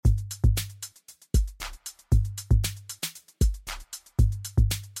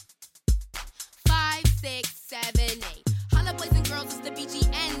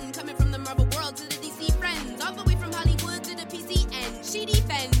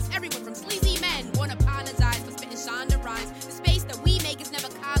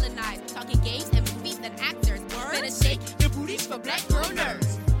shake your booties for black girl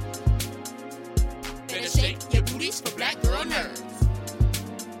nerds. Better shake your booties for black girl nerds.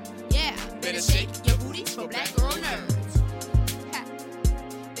 Yeah, better shake your booties for black girl nerds. Ha.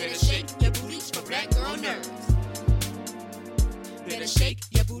 Better shake your booties for black girl nerds. Better shake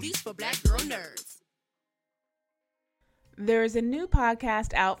your booties for black girl nerds. There is a new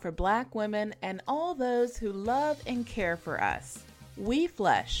podcast out for Black women and all those who love and care for us. We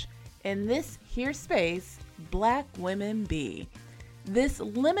Flesh. In this here space, Black Women Be. This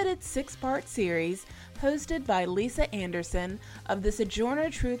limited 6-part series, hosted by Lisa Anderson of the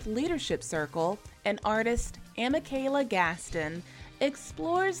Sojourner Truth Leadership Circle and artist Amicala Gaston,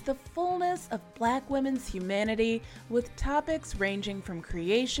 explores the fullness of Black women's humanity with topics ranging from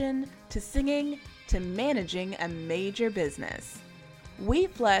creation to singing to managing a major business. We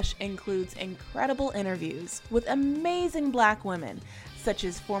Flesh includes incredible interviews with amazing Black women, such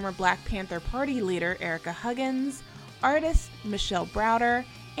as former Black Panther Party leader Erica Huggins, artist Michelle Browder,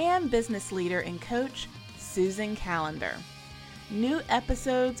 and business leader and coach Susan Callender. New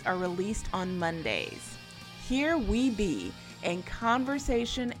episodes are released on Mondays. Here we be in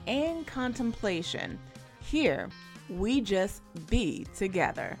conversation and contemplation. Here we just be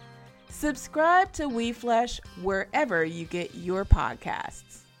together. Subscribe to We Flesh wherever you get your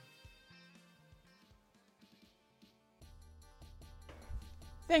podcasts.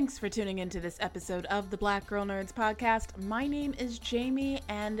 Thanks for tuning into this episode of the Black Girl Nerds podcast. My name is Jamie,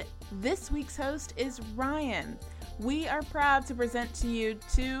 and this week's host is Ryan. We are proud to present to you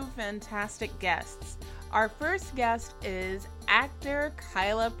two fantastic guests. Our first guest is actor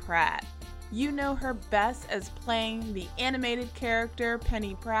Kyla Pratt. You know her best as playing the animated character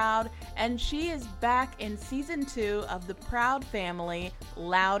Penny Proud, and she is back in season 2 of The Proud Family,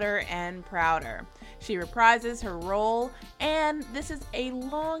 Louder and Prouder. She reprises her role, and this is a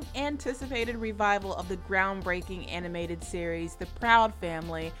long-anticipated revival of the groundbreaking animated series, The Proud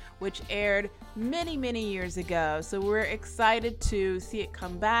Family, which aired many, many years ago. So we're excited to see it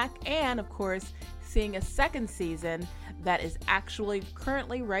come back, and of course, seeing a second season that is actually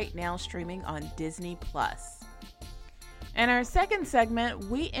currently right now streaming on Disney+. In our second segment,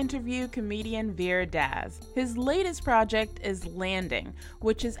 we interview comedian Vir Daz. His latest project is Landing,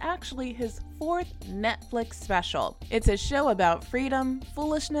 which is actually his 4th Netflix special. It's a show about freedom,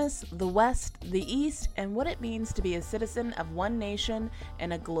 foolishness, the West, the East, and what it means to be a citizen of one nation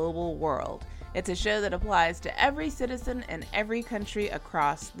in a global world. It's a show that applies to every citizen in every country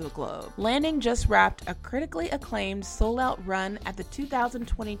across the globe. Landing just wrapped a critically acclaimed sold-out run at the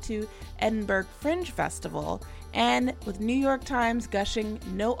 2022 Edinburgh Fringe Festival, and with New York Times gushing,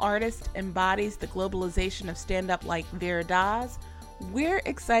 no artist embodies the globalization of stand-up like Vir Daz, we're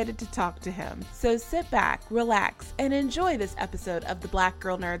excited to talk to him. So sit back, relax, and enjoy this episode of the Black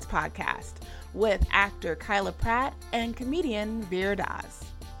Girl Nerds podcast with actor Kyla Pratt and comedian Vir Daz.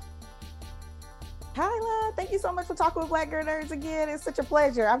 Kyla, thank you so much for talking with Black Girl Nerds again. It's such a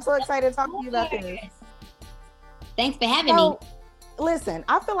pleasure. I'm so excited to talk to you about this. Thanks for having me. Listen,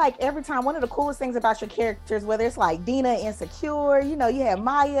 I feel like every time, one of the coolest things about your characters, whether it's like Dina Insecure, you know, you have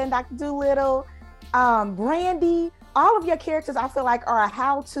Maya and Dr. Dolittle, Brandy, all of your characters, I feel like are a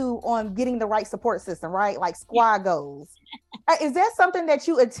how-to on getting the right support system, right? Like squad goals. Is that something that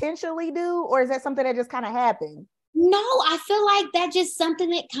you intentionally do, or is that something that just kind of happens? No, I feel like that's just something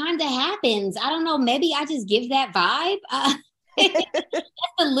that kind of happens. I don't know. Maybe I just give that vibe. Just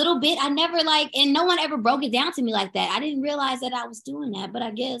a little bit. I never and no one ever broke it down to me like that. I didn't realize that I was doing that, but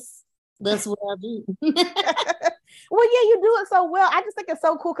I guess that's what I do. Well, yeah, you do it so well. I just think it's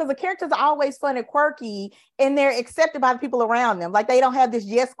so cool because the characters are always fun and quirky, and they're accepted by the people around them. Like, they don't have this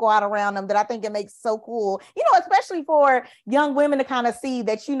yes squad around them that I think it makes so cool. You know, especially for young women to kind of see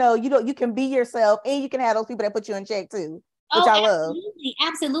that, you can be yourself and you can have those people that put you in check too. Which I love.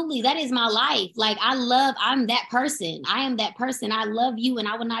 Absolutely. That is my life. Like, I'm that person. I am that person. I love you and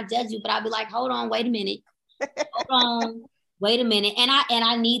I will not judge you, but I'll be like, hold on, wait a minute. Hold on, wait a minute. And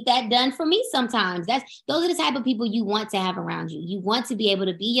I need that done for me sometimes. Those are the type of people you want to have around you. You want to be able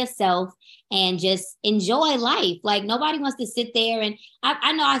to be yourself and just enjoy life. Like, nobody wants to sit there and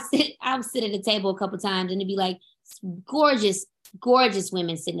I know I'll sit at a table a couple times and it'd be like gorgeous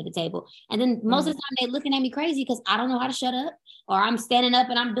women sitting at the table. And then most of the time they're looking at me crazy because I don't know how to shut up, or I'm standing up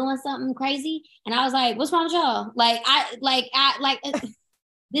and I'm doing something crazy. And I was like, what's wrong with y'all?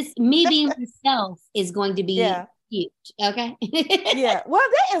 This me being myself is going to be huge. Okay. Yeah. Well,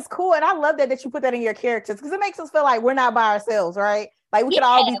 that is cool. And I love that you put that in your characters, because it makes us feel like we're not by ourselves, right? Like, we could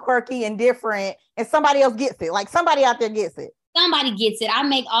all be quirky and different and somebody else gets it. Like, somebody out there gets it. Somebody gets it. I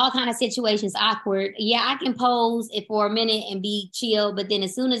make all kind of situations awkward. Yeah, I can pose it for a minute and be chill, but then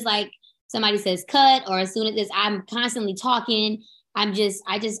as soon as somebody says cut, or as soon as I'm constantly talking, I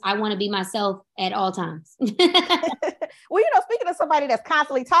want to be myself at all times. Well, speaking of somebody that's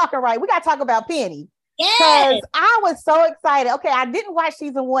constantly talking, right, we got to talk about Penny. Yes. Because I was so excited. Okay, I didn't watch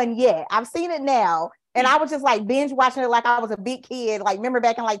season 1 yet. I've seen it now. And I was just like binge watching it like I was a big kid. Like, remember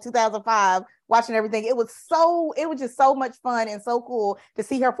back in like 2005, watching everything. It was just so much fun and so cool to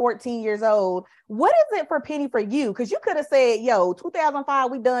see her 14 years old. What is it for Penny for you? Because you could have said,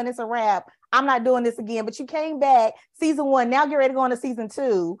 2005, we done, it's a wrap. I'm not doing this again. But you came back, season 1, now get ready to go into season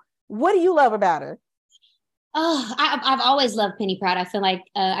 2. What do you love about her? Oh, I've always loved Penny Proud. I feel like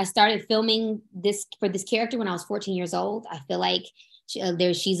I started filming this character when I was 14 years old. I feel like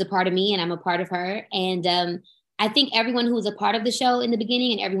she's a part of me and I'm a part of her. And I think everyone who was a part of the show in the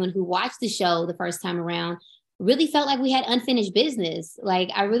beginning and everyone who watched the show the first time around really felt like we had unfinished business. Like,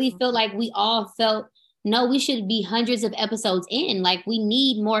 I really feel like we all felt, no, we should be hundreds of episodes in. Like, we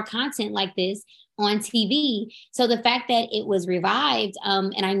need more content like this on TV. So the fact that it was revived,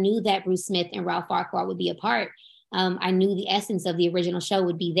 and I knew that Bruce Smith and Ralph Farquhar would be a part. I knew the essence of the original show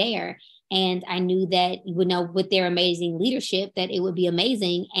would be there. And I knew that, with their amazing leadership, that it would be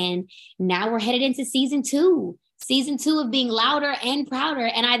amazing. And now we're headed into season 2 of being louder and prouder.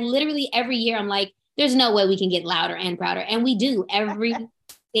 And I literally every year I'm like, there's no way we can get louder and prouder. And we do every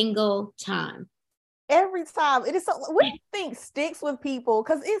single time. Every time. It is so, what do you think sticks with people?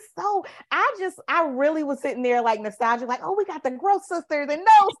 Because it's so, I really was sitting there like nostalgic, like, oh, we got the Growth Sisters and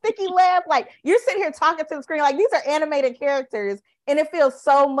no Sticky Laugh. Like, you're sitting here talking to the screen, like, these are animated characters. And it feels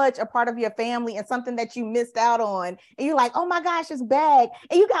so much a part of your family and something that you missed out on. And you're like, oh my gosh, it's back.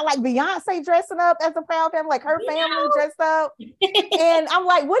 And you got like Beyonce dressing up as a Proud Family, like her family dressed up. And I'm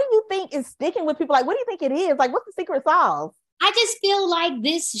like, what do you think is sticking with people? Like, what do you think it is? Like, what's the secret sauce? I just feel like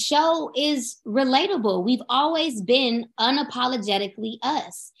this show is relatable. We've always been unapologetically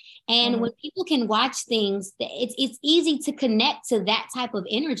us. And when people can watch things, it's easy to connect to that type of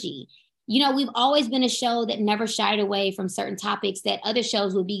energy. We've always been a show that never shied away from certain topics that other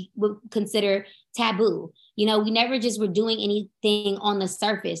shows would consider taboo. We never just were doing anything on the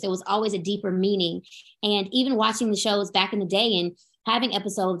surface. There was always a deeper meaning. And even watching the shows back in the day and having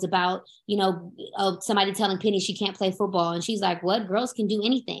episodes about, somebody telling Penny she can't play football. And she's like, what? Girls can do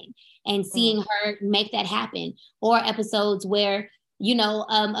anything. And seeing her make that happen. Or episodes where, we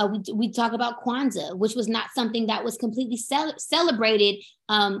talk about Kwanzaa, which was not something that was completely celebrated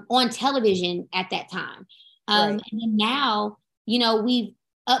on television at that time. And then now, we've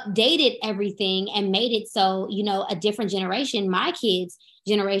updated everything and made it so, a different generation, my kids'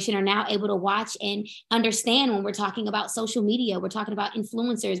 generation, are now able to watch and understand when we're talking about social media, we're talking about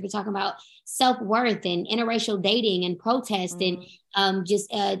influencers, we're talking about self-worth and interracial dating and protest and just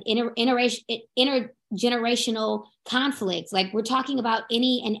intergenerational conflicts. Like, we're talking about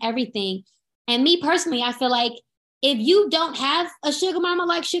any and everything. And me personally, I feel like if you don't have a sugar mama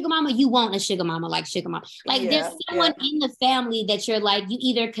like Sugar Mama, you want a sugar mama like Sugar Mama. Like, there's someone in the family that you're like, you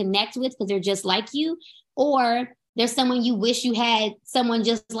either connect with because they're just like you, or there's someone you wish you had someone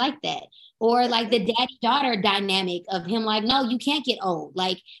just like that. Or like the daddy-daughter dynamic of him like, no, you can't get old.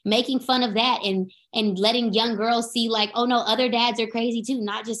 Like, making fun of that and letting young girls see like, oh no, other dads are crazy too,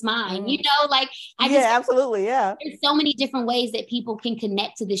 not just mine. Absolutely. Yeah. There's so many different ways that people can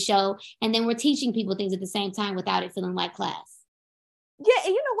connect to the show. And then we're teaching people things at the same time without it feeling like class. Yeah,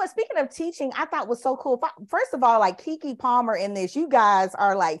 and you know what? Speaking of teaching, I thought was so cool. First of all, like Keke Palmer in this, you guys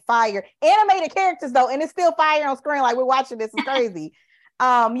are like fire. Animated characters though, and it's still fire on screen. Like, we're watching this, is crazy.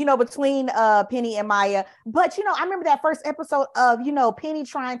 Between Penny and Maya. But, I remember that first episode of, Penny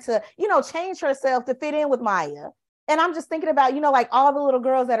trying to, change herself to fit in with Maya. And I'm just thinking about, like all the little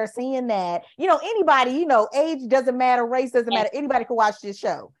girls that are seeing that, anybody, age doesn't matter, race doesn't matter. Anybody can watch this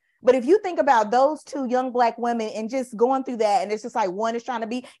show. But if you think about those two young Black women and just going through that, and it's just like one is trying to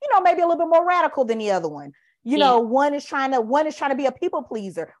be, maybe a little bit more radical than the other one. One is trying to be a people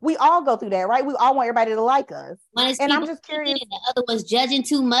pleaser. We all go through that, right? We all want everybody to like us. And I'm just curious. The other one's judging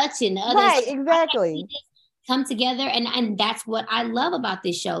too much, and the other right, exactly. Come together, and that's what I love about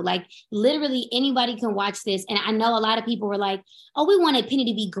this show. Like, literally anybody can watch this. And I know a lot of people were like, "Oh, we wanted Penny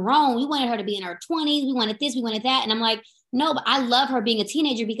to be grown. We wanted her to be in her 20s. We wanted this. We wanted that." And I'm like, no, but I love her being a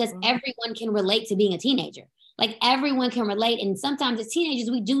teenager because everyone can relate to being a teenager. Like, everyone can relate. And sometimes as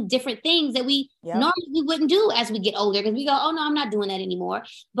teenagers, we do different things that we normally wouldn't do as we get older, because we go, oh no, I'm not doing that anymore.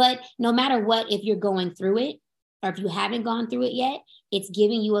 But no matter what, if you're going through it, or if you haven't gone through it yet, it's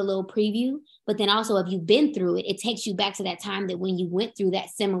giving you a little preview. But then also, if you've been through it, it takes you back to that time that when you went through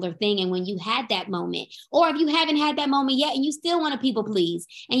that similar thing and when you had that moment. Or if you haven't had that moment yet and you still want to people please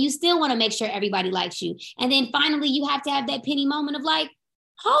and you still want to make sure everybody likes you. And then finally, you have to have that Penny moment of like,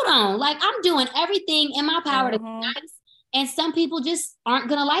 hold on, like I'm doing everything in my power to be nice, and some people just aren't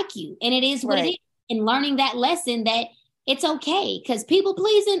gonna like you, and it is what it is. And learning that lesson that it's okay, because people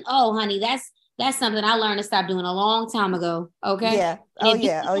pleasing, oh honey, that's something I learned to stop doing a long time ago. Okay. Yeah. If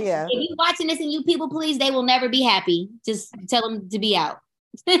you're watching this and you people please, they will never be happy. Just tell them to be out.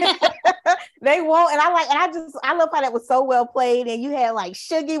 They won't. And I love how that was so well played. And you had like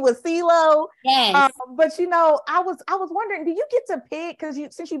Shuggy with CeeLo. Yes. But you know, I was wondering, do you get to pick, because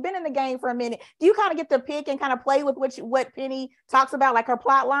since you've been in the game for a minute, do you kind of get to pick and kind of play with what Penny talks about, like her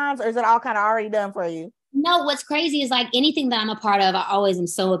plot lines, or is it all kind of already done for you? No, what's crazy is like anything that I'm a part of, I always am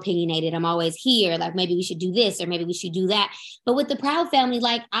so opinionated. I'm always here, like maybe we should do this or maybe we should do that. But with the Proud Family,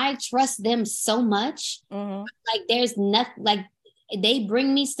 like I trust them so much. Like there's nothing, like they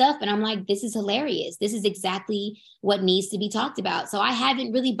bring me stuff and I'm like, this is hilarious. This is exactly what needs to be talked about. So I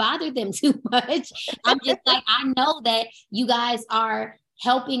haven't really bothered them too much. I'm just like, I know that you guys are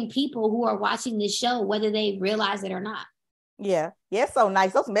helping people who are watching this show, whether they realize it or not. Yeah, it's so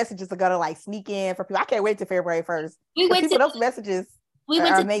nice. Those messages are gonna like sneak in for people. I can't wait till February 1st. Those messages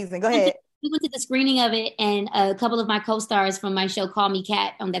are amazing. Go ahead. We went to the screening of it, and a couple of my co-stars from my show Call Me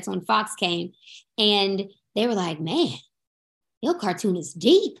Kat, that's on Fox, came, and they were like, "Man, your cartoon is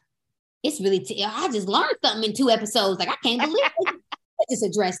deep. It's really. I just learned something in 2 episodes. Like I can't believe it. They just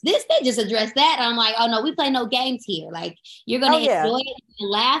addressed this. They just addressed that." And I'm like, "Oh no, we play no games here. Like you're gonna enjoy it and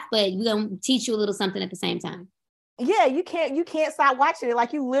laugh, but we're gonna teach you a little something at the same time." Yeah, you can't stop watching it.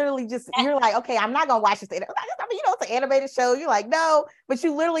 Like you literally you're like, okay, I'm not gonna watch this. I mean, it's an animated show. You're like, no, but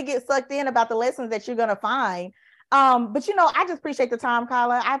you literally get sucked in about the lessons that you're gonna find. But I just appreciate the time,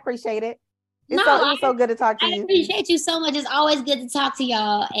 Kyla. I appreciate it. It was so good to talk to you. I appreciate you so much. It's always good to talk to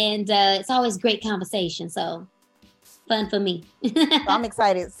y'all, and it's always great conversation. So fun for me. So I'm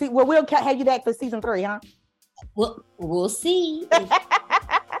excited. See, well, we'll have you back for season 3, huh? We'll see.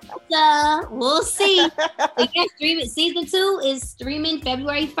 We'll see. Again, streaming season 2 is streaming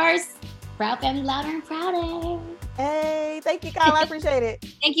February 1st. Proud Family, louder and prouder. Hey, thank you, Kyle. I appreciate it.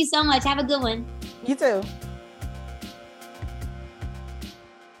 Thank you so much. Have a good one. You too.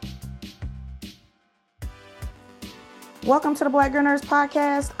 Welcome to the Black Girl Nerds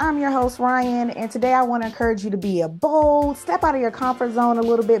Podcast. I'm your host, Ryan, and today I want to encourage you to be bold, step out of your comfort zone a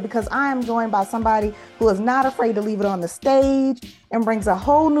little bit, because I am joined by somebody who is not afraid to leave it on the stage and brings a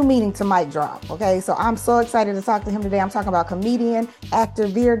whole new meaning to mic drop. Okay, so I'm so excited to talk to him today. I'm talking about comedian, actor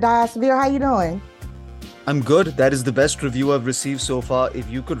Veer Das. Veer, how you doing? I'm good. That is the best review I've received so far. If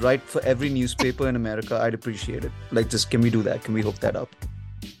you could write for every newspaper in America, I'd appreciate it. Like, just can we do that? Can we hook that up?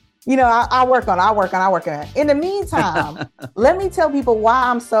 I work on it. In the meantime, let me tell people why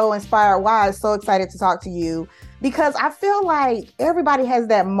I'm so inspired, why I'm so excited to talk to you, because I feel like everybody has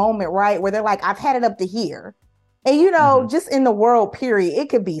that moment, right? Where they're like, I've had it up to here. And, just in the world, period, it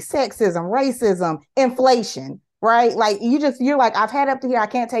could be sexism, racism, inflation, right? Like you're like, I've had it up to here. I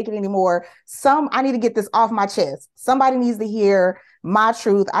can't take it anymore. I need to get this off my chest. Somebody needs to hear my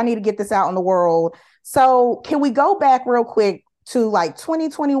truth. I need to get this out in the world. So can we go back real quick to like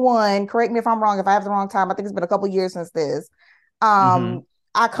 2021, correct me if I'm wrong, if I have the wrong time. I think it's been a couple of years since this. I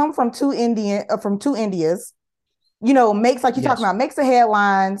come from two Indias, makes, like you're talking about, makes the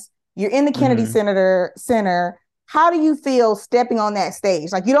headlines. You're in the Kennedy Center. How do you feel stepping on that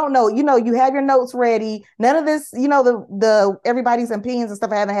stage? Like, you don't know, you have your notes ready. None of this, the everybody's opinions and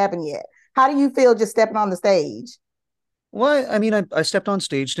stuff haven't happened yet. How do you feel just stepping on the stage? Well, I mean, I stepped on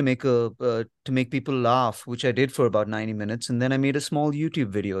stage to make to make people laugh, which I did for about 90 minutes. And then I made a small YouTube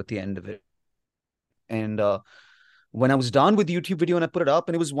video at the end of it. And when I was done with the YouTube video and I put it up,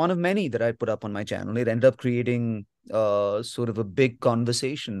 and it was one of many that I put up on my channel, it ended up creating sort of a big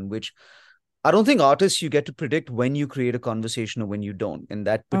conversation, which I don't think artists, you get to predict when you create a conversation or when you don't. And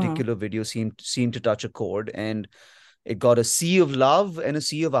that particular video seemed to touch a chord, and it got a sea of love and a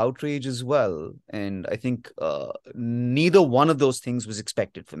sea of outrage as well. And I think neither one of those things was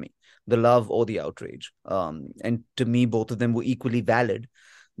expected for me, the love or the outrage. And to me, both of them were equally valid,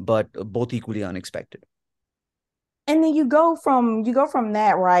 but both equally unexpected. And then you go from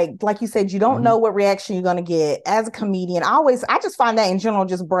that, right? Like you said, you don't know what reaction you're going to get as a comedian. I just find that in general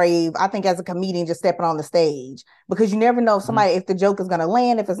just brave. I think as a comedian, just stepping on the stage, because you never know if the joke is going to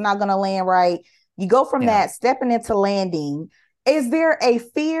land, if it's not going to land right. You go from that, stepping into landing. Is there a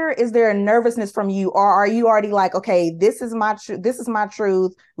fear? Is there a nervousness from you? Or are you already like, okay, this is my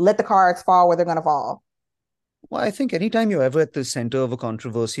truth. Let the cards fall where they're going to fall? Well, I think anytime you're ever at the center of a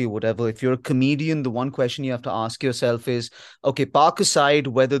controversy or whatever, if you're a comedian, the one question you have to ask yourself is, okay, park aside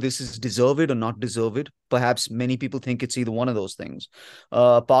whether this is deserved or not deserved. Perhaps many people think it's either one of those things.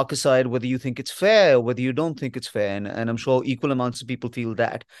 Park aside whether you think it's fair, whether you don't think it's fair. And I'm sure equal amounts of people feel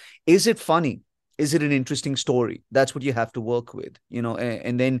that. Is it funny? Is it an interesting story? That's what you have to work with,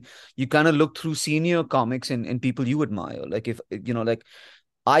 and then you kind of look through senior comics and people you admire. Like if, like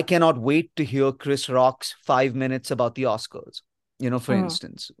I cannot wait to hear Chris Rock's 5 minutes about the Oscars. For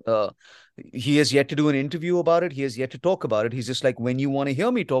instance, he has yet to do an interview about it. He has yet to talk about it. He's just like, when you want to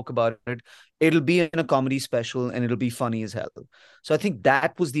hear me talk about it, it'll be in a comedy special and it'll be funny as hell. So I think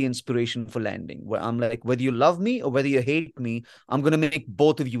that was the inspiration for Landing, where I'm like, whether you love me or whether you hate me, I'm going to make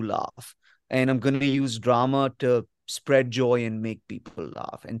both of you laugh. And I'm going to use drama to spread joy and make people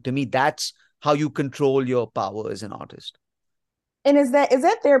laugh. And to me, that's how you control your power as an artist. And is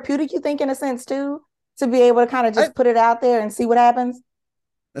that therapeutic, you think, in a sense too, to be able to kind of just put it out there and see what happens?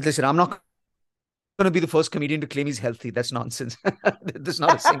 Listen, I'm not going to be the first comedian to claim he's healthy. That's nonsense. There's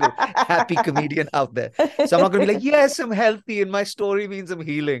not a single happy comedian out there. So I'm not going to be like, yes, I'm healthy and my story means I'm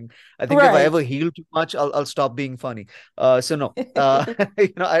healing. I think if I ever heal too much, I'll stop being funny. So no,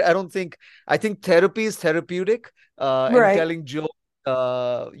 I don't think, I think therapy is therapeutic. And telling jokes,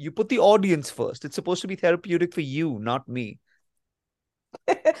 you put the audience first. It's supposed to be therapeutic for you, not me.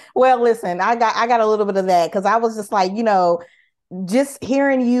 Well, listen, I got a little bit of that because I was just like, just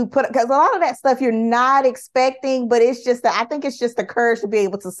hearing you put, because a lot of that stuff you're not expecting, but it's just I think it's just the courage to be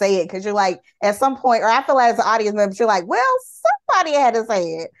able to say it, because you're like, at some point, or I feel like as an audience member, you're like, well, somebody had to say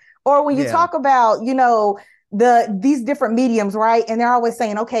it. Or when you talk about, these different mediums, right? And they're always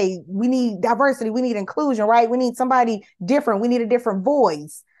saying, okay, we need diversity, we need inclusion, right? We need somebody different, we need a different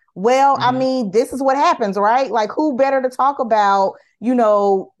voice. Well, I mean, this is what happens, right? Like, who better to talk about,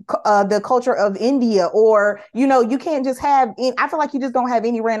 the culture of India, or, you can't just have, I feel like you just don't have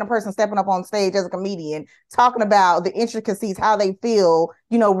any random person stepping up on stage as a comedian talking about the intricacies, how they feel,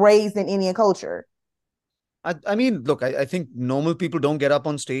 raised in Indian culture. I mean, look, I think normal people don't get up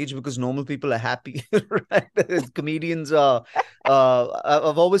on stage because normal people are happy, right? Comedians are,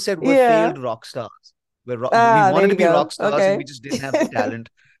 I've always said we're failed rock stars. We wanted to be rock stars and we just didn't have the talent.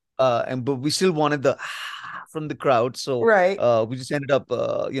 But we still wanted the from the crowd. So we just ended up,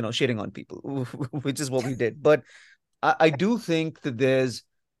 shitting on people, which is what we did. But I do think that there's,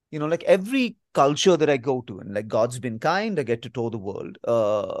 like every culture that I go to, and like God's been kind, I get to tour the world.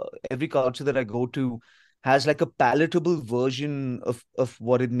 Every culture that I go to has like a palatable version of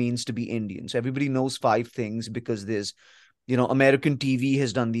what it means to be Indian. So everybody knows 5 things because there's, American TV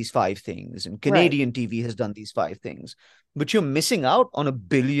has done these 5 things and Canadian TV has done these 5 things. But you're missing out on 1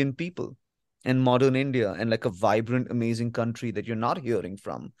 billion people in modern India and like a vibrant, amazing country that you're not hearing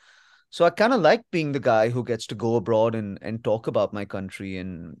from. So I kind of like being the guy who gets to go abroad and talk about my country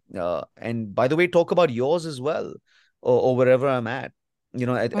and by the way, talk about yours as well, or wherever I'm at.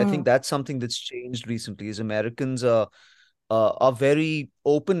 I think that's something that's changed recently. Is Americans are very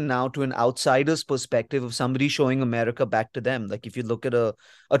open now to an outsider's perspective of somebody showing America back to them. Like if you look at a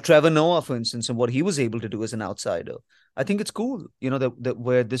Trevor Noah, for instance, and what he was able to do as an outsider, I think it's cool, that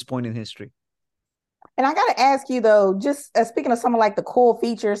we're at this point in history. And I got to ask you though, just speaking of some of like the cool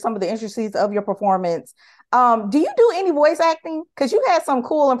features, some of the intricacies of your performance, do you do any voice acting? Because you had some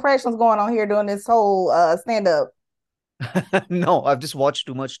cool impressions going on here doing this whole stand-up. No, I've just watched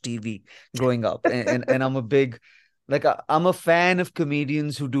too much TV growing up, and I'm a big, like, I'm a fan of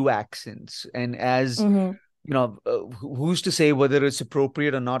comedians who do accents, and as who's to say whether it's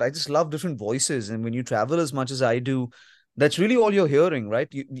appropriate or not? I just love different voices, and when you travel as much as I do, that's really all you're hearing,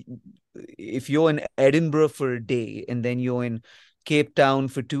 right? If you're in Edinburgh for a day and then you're in Cape Town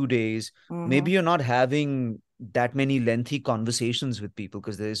for 2 days, maybe you're not having that many lengthy conversations with people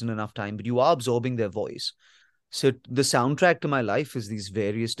because there isn't enough time, but you are absorbing their voice. So the soundtrack to my life is these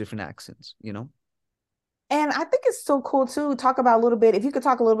various different accents, And I think it's so cool too. Talk about a little bit, if you could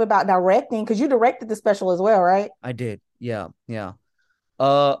talk a little bit about directing, because you directed the special as well, right? I did. Yeah.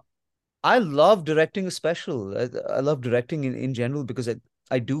 I love directing a special. I love directing in general because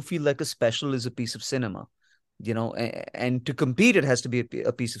I do feel like a special is a piece of cinema, and to compete, it has to be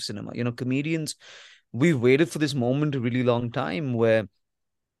a piece of cinema. Comedians, we've waited for this moment a really long time where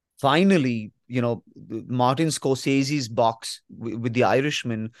finally, Martin Scorsese's box with The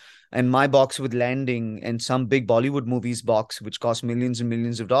Irishman and my box with Landing and some big Bollywood movies box, which cost millions and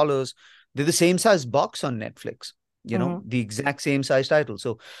millions of dollars, they're the same size box on Netflix, the exact same size title.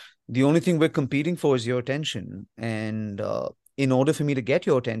 So the only thing we're competing for is your attention. And in order for me to get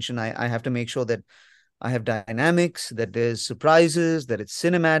your attention, I have to make sure that I have dynamics, that there's surprises, that it's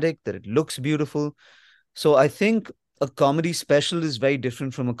cinematic, that it looks beautiful. So I think a comedy special is very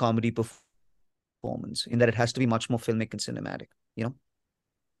different from a comedy performance in that it has to be much more filmic and cinematic, you know?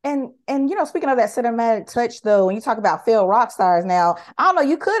 And speaking of that cinematic touch though, when you talk about failed rock stars now, I don't know,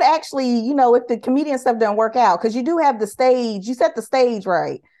 you could actually, if the comedian stuff doesn't work out, because you do have the stage, you set the stage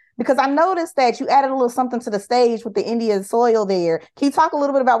right. Because I noticed that you added a little something to the stage with the Indian soil there. Can you talk a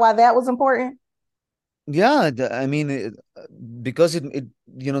little bit about why that was important? Yeah, I mean, because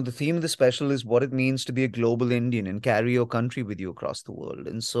the theme of the special is what it means to be a global Indian and carry your country with you across the world.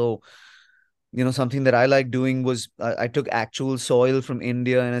 And so, something that I like doing was I took actual soil from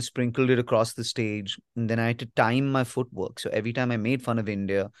India and I sprinkled it across the stage. And then I had to time my footwork. So every time I made fun of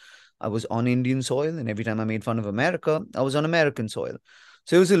India, I was on Indian soil. And every time I made fun of America, I was on American soil.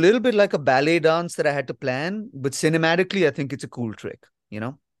 So it was a little bit like a ballet dance that I had to plan. But cinematically, I think it's a cool trick, you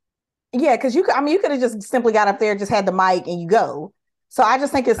know? Yeah, because you could have just simply got up there, just had the mic and you go. So I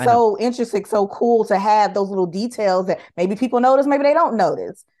just think it's I know. so interesting, so cool to have those little details that maybe people notice, maybe they don't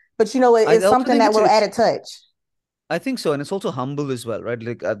notice. But I it's also something think that little it's added touch. I think so. And it's also humble as well, right?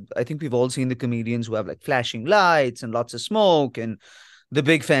 Like, I think we've all seen the comedians who have like flashing lights and lots of smoke and the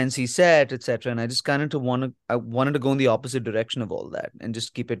big fancy set, etc. And I just kind of I wanted to go in the opposite direction of all that and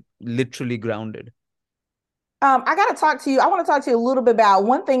just keep it literally grounded. I got to talk to you. I want to talk to you a little bit about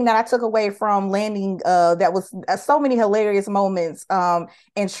one thing that I took away from landing. That was so many hilarious moments.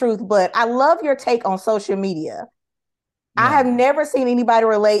 In truth, but I love your take on social media. I Yeah. have never seen anybody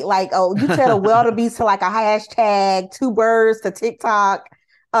relate like, oh, you tell a wildebeest to like a hashtag, two birds to TikTok,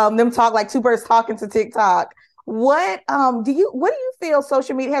 them talk like two birds talking to TikTok. What do you feel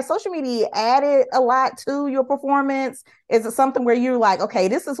social media has social media added a lot to your performance? Is it something where you're like, okay,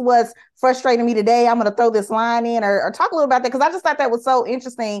 this is what's frustrating me today. I'm gonna throw this line in or talk a little about that because I just thought that was so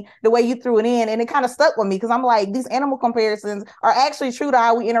interesting the way you threw it in and it kind of stuck with me because I'm like, these animal comparisons are actually true to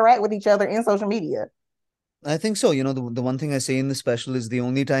how we interact with each other in social media. I think so. The one thing I say in the special is the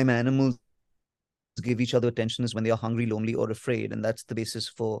only time animals give each other attention is when they are hungry, lonely, or afraid. And that's the basis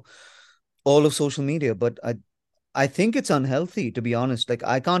for all of social media. But I think it's unhealthy, to be honest. Like,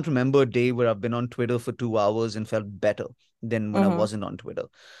 I can't remember a day where I've been on Twitter for 2 hours and felt better than when I Mm-hmm. wasn't on Twitter.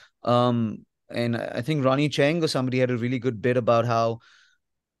 And I think Ronnie Cheng or somebody had a really good bit about how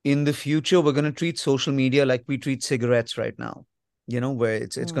in the future we're going to treat social media like we treat cigarettes right now, where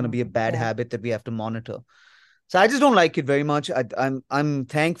it's going to be a bad Yeah. habit that we have to monitor. So I just don't like it very much. I'm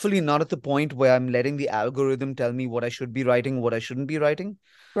thankfully not at the point where I'm letting the algorithm tell me what I should be writing, what I shouldn't be writing.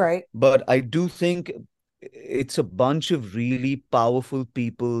 Right. But I do think it's a bunch of really powerful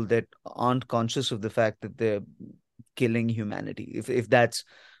people that aren't conscious of the fact that they're killing humanity. If that's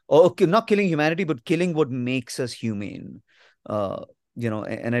or not killing humanity, but killing what makes us humane. Uh,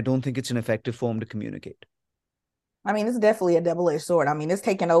 and I don't think it's an effective form to communicate. I mean, it's definitely a double-edged sword. I mean, it's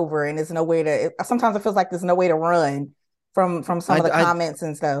taken over and there's no way to sometimes it feels like there's no way to run from some of the I comments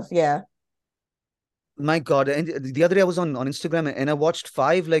and stuff. Yeah. My God. And the other day I was on Instagram and I watched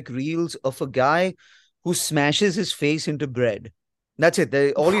 5 like reels of a guy who smashes his face into bread. That's it.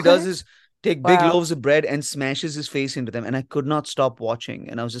 All he does What? is take big Wow. loaves of bread and smashes his face into them. And I could not stop watching.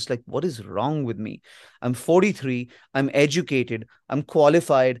 And I was just like, what is wrong with me? I'm 43. I'm educated. I'm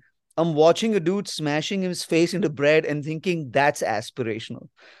qualified. I'm watching a dude smashing his face into bread and thinking that's aspirational.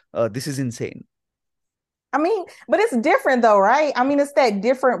 This is insane. I mean, but it's different though, right? I mean, it's that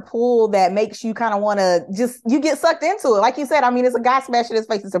different pull that makes you kind of want to just you get sucked into it. Like you said, I mean, it's a guy smashing his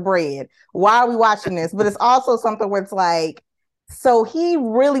face into bread. Why are we watching this? But it's also something where it's like, so he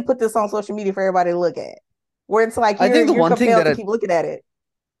really put this on social media for everybody to look at. Where it's like I think the you're one thing compelled that to keep looking at it.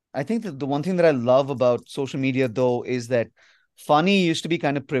 I think that the one thing that I love about social media, though, is that funny used to be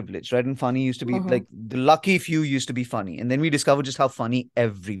kind of privileged, right? And funny used to be Mm-hmm. like the lucky few used to be funny. And then we discovered just how funny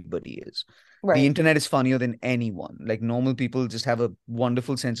everybody is. The Right. internet is funnier than anyone. Like normal people just have a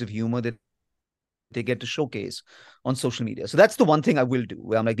wonderful sense of humor that they get to showcase on social media. So that's the one thing I will do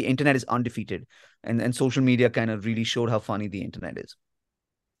where I'm like, the internet is undefeated. And social media kind of really showed how funny the internet is.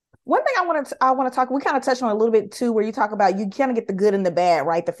 One thing I want to talk, we kind of touched on a little bit too, where you talk about you kind of get the good and the bad,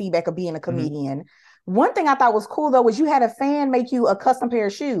 right? The feedback of being a Mhm. comedian. One thing I thought was cool though was you had a fan make you a custom pair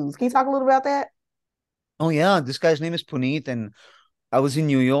of shoes. Can you talk a little about that? Oh, yeah. This guy's name is Puneet. And I was in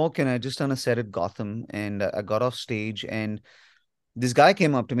New York and I just done a set at Gotham and I got off stage and this guy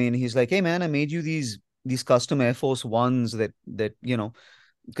came up to me and he's like, "Hey man, I made you these custom Air Force Ones that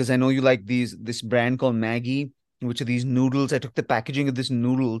because I know you like this brand called Maggie, which are these noodles. I took the packaging of these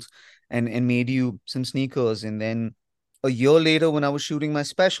noodles and made you some sneakers. And then a year later, when I was shooting my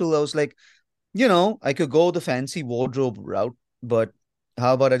special, I was like, I could go the fancy wardrobe route, but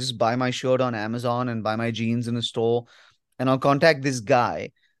how about I just buy my shirt on Amazon and buy my jeans in a store, and I'll contact this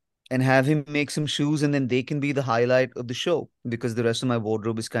guy and have him make some shoes, and then they can be the highlight of the show because the rest of my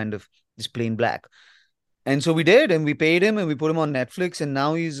wardrobe is kind of just plain black. And so we did, and we paid him, and we put him on Netflix, and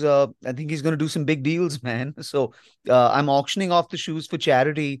now I think he's going to do some big deals, man. So I'm auctioning off the shoes for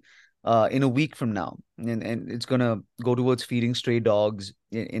charity in a week from now, and it's going to go towards feeding stray dogs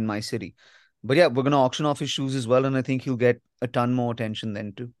in my city. But yeah, we're going to auction off his shoes as well, and I think he'll get a ton more attention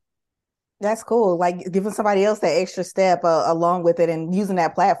then too. That's cool. Like giving somebody else that extra step along with it and using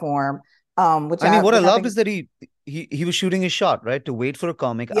that platform. Which I mean, what I loved think... is that he was shooting his shot, right? To wait for a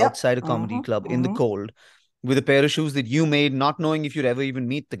comic outside a comedy club in the cold with a pair of shoes that you made, not knowing if you'd ever even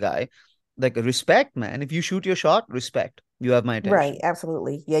meet the guy. Like, respect, man. If you shoot your shot, respect. You have my attention. Right.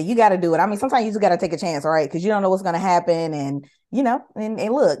 Absolutely. Yeah, you got to do it. I mean, sometimes you just got to take a chance, all right? Because you don't know what's going to happen. And, you know, and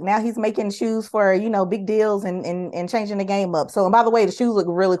look, now he's making shoes for, you know, big deals and changing the game up. So, and by the way, the shoes look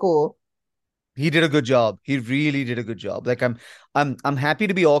really cool. He did a good job. He really did a good job. Like I'm happy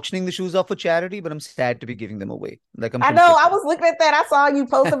to be auctioning the shoes off for charity, but I'm sad to be giving them away. Like I know. I was looking at that. I saw you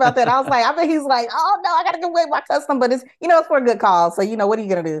post about that. I was like, I bet he's like, oh no, I gotta give away my custom, but it's, you know, it's for a good cause. So you know, what are you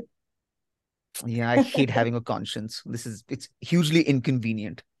gonna do? Yeah, I hate having a conscience. It's hugely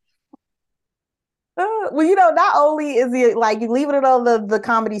inconvenient. Well, you know, not only is it like you leaving it on the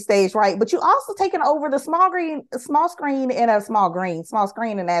comedy stage, right? But you also taking over the small screen in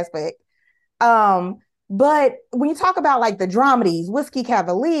aspect. But when you talk about like the dramedies, Whiskey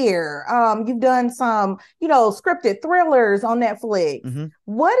Cavalier, you've done some, you know, scripted thrillers on Netflix. Mm-hmm.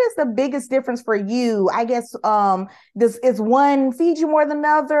 What is the biggest difference for you? I guess, is one feed you more than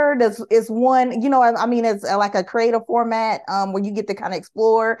another? Is one, you know, I mean, it's like a creative format, where you get to kind of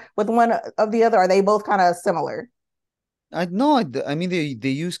explore with one of the other? Are they both kind of similar? I mean, they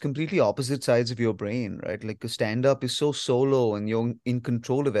use completely opposite sides of your brain, right? Like a stand-up is so solo and you're in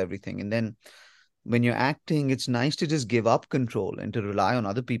control of everything. And then when you're acting, it's nice to just give up control and to rely on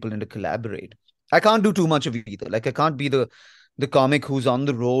other people and to collaborate. I can't do too much of either. Like I can't be the comic who's on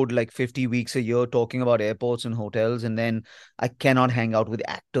the road like 50 weeks a year talking about airports and hotels, and then I cannot hang out with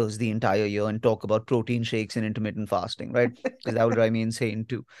actors the entire year and talk about protein shakes and intermittent fasting, right? Because that would drive me insane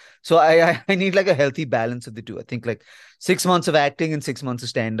too. So I need like a healthy balance of the two. I think like 6 months of acting and 6 months of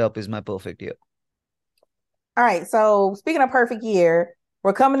stand-up is my perfect year. All right. So speaking of perfect year,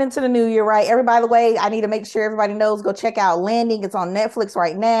 we're coming into the new year, right? By the way, I need to make sure everybody knows, go check out Landing. It's on Netflix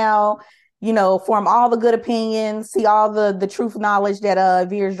right now. You know, form all the good opinions, see all the truth knowledge that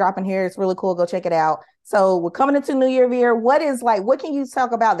Veer's dropping here. It's really cool. Go check it out. So we're coming into New Year, Veer. What can you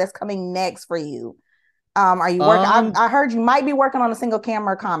talk about that's coming next for you? Are you working? I heard you might be working on a single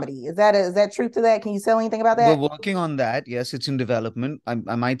camera comedy. Is that truth to that? Can you tell anything about that? We're working on that. Yes, it's in development.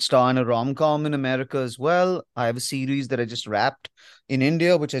 I might star in a rom-com in America as well. I have a series that I just wrapped in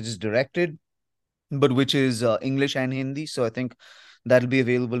India, which I just directed, but which is English and Hindi. So I think that'll be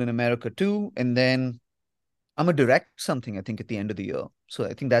available in America too. And then I'm gonna direct something, I think, at the end of the year. So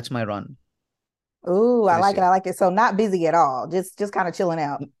I think that's my run. Ooh, I like it. I like it. So not busy at all. Just kind of chilling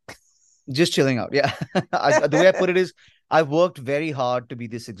out. Just chilling out. Yeah. The way I put it is I've worked very hard to be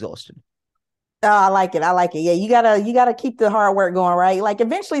this exhausted. Oh, I like it. I like it. Yeah, you gotta keep the hard work going, right? Like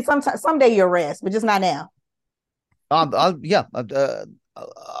eventually, someday you'll rest, but just not now. I'll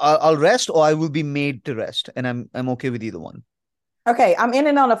rest, or I will be made to rest, and I'm okay with either one. Okay, I'm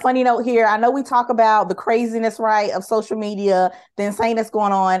ending on a funny note here. I know we talk about the craziness, right, of social media, the insane that's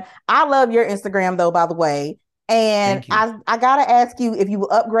going on. I love your Instagram, though, by the way. And I gotta ask you if you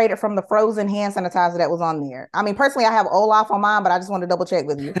upgraded from the frozen hand sanitizer that was on there. I mean, personally, I have Olaf on mine, but I just want to double check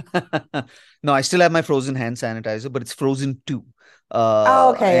with you. No, I still have my frozen hand sanitizer, but it's Frozen 2.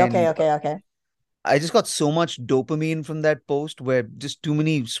 Okay. I just got so much dopamine from that post where just too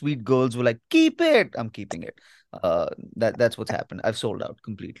many sweet girls were like, keep it. I'm keeping it. That's what's happened. I've sold out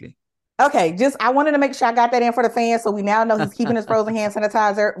completely. Okay, I wanted to make sure I got that in for the fans, so we now know he's keeping his frozen hand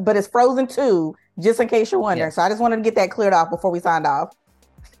sanitizer, but it's Frozen 2, just in case you're wondering. Yes. So I just wanted to get that cleared off before we signed off.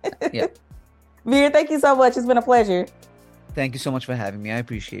 Yeah. Veer, thank you so much. It's been a pleasure. Thank you so much for having me. I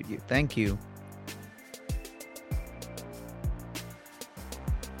appreciate you. Thank you.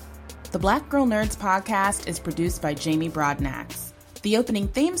 The Black Girl Nerds podcast is produced by Jamie Broadnax. The opening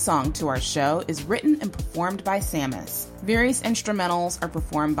theme song to our show is written and performed by Samus. Various instrumentals are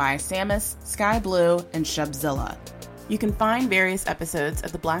performed by Samus, Sky Blue, and Shubzilla. You can find various episodes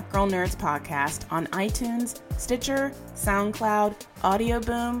of the Black Girl Nerds podcast on iTunes, Stitcher, SoundCloud, Audio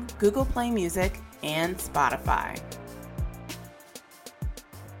Boom, Google Play Music, and Spotify.